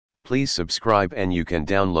Please subscribe, and you can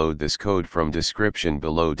download this code from description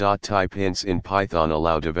below. Type hints in Python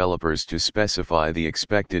allow developers to specify the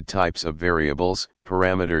expected types of variables,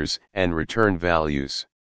 parameters, and return values.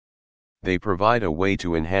 They provide a way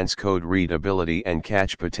to enhance code readability and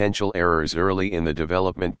catch potential errors early in the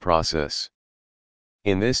development process.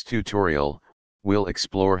 In this tutorial, we'll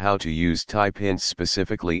explore how to use type hints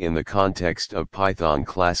specifically in the context of Python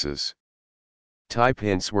classes. Type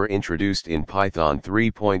hints were introduced in Python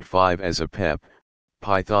 3.5 as a PEP,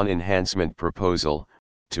 Python Enhancement Proposal,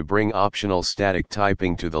 to bring optional static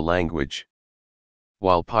typing to the language.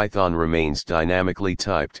 While Python remains dynamically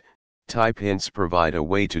typed, type hints provide a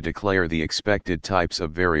way to declare the expected types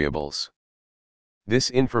of variables. This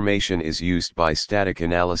information is used by static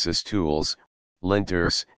analysis tools,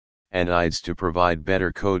 linters, and IDEs to provide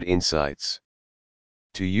better code insights.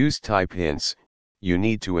 To use type hints, you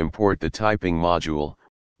need to import the typing module,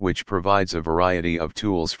 which provides a variety of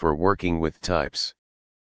tools for working with types.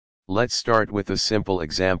 Let's start with a simple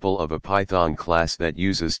example of a Python class that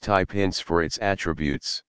uses type hints for its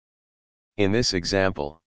attributes. In this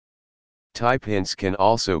example, type hints can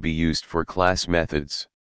also be used for class methods.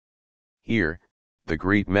 Here, the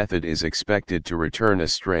greet method is expected to return a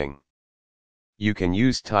string. You can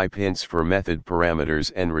use type hints for method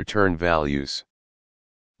parameters and return values.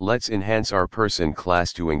 Let's enhance our person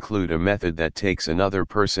class to include a method that takes another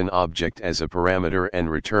person object as a parameter and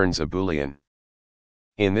returns a boolean.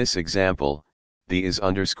 In this example, the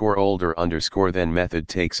is_older_than method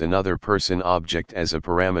takes another person object as a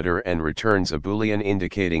parameter and returns a boolean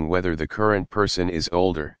indicating whether the current person is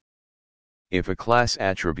older. If a class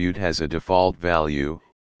attribute has a default value,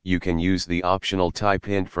 you can use the optional type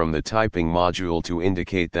hint from the typing module to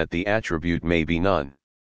indicate that the attribute may be none.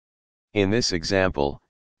 In this example,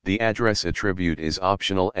 the address attribute is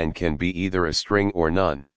optional and can be either a string or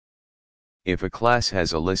none. If a class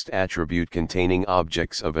has a list attribute containing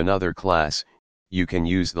objects of another class, you can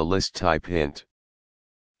use the list type hint.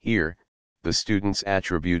 Here, the student's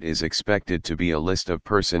attribute is expected to be a list of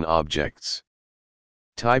person objects.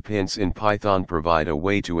 Type hints in Python provide a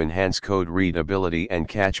way to enhance code readability and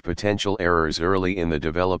catch potential errors early in the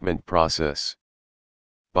development process.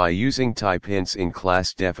 By using type hints in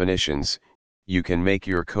class definitions, you can make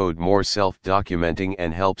your code more self-documenting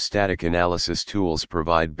and help static analysis tools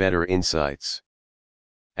provide better insights.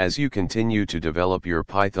 As you continue to develop your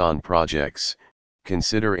Python projects,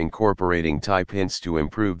 consider incorporating type hints to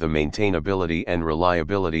improve the maintainability and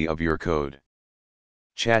reliability of your code.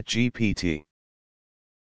 ChatGPT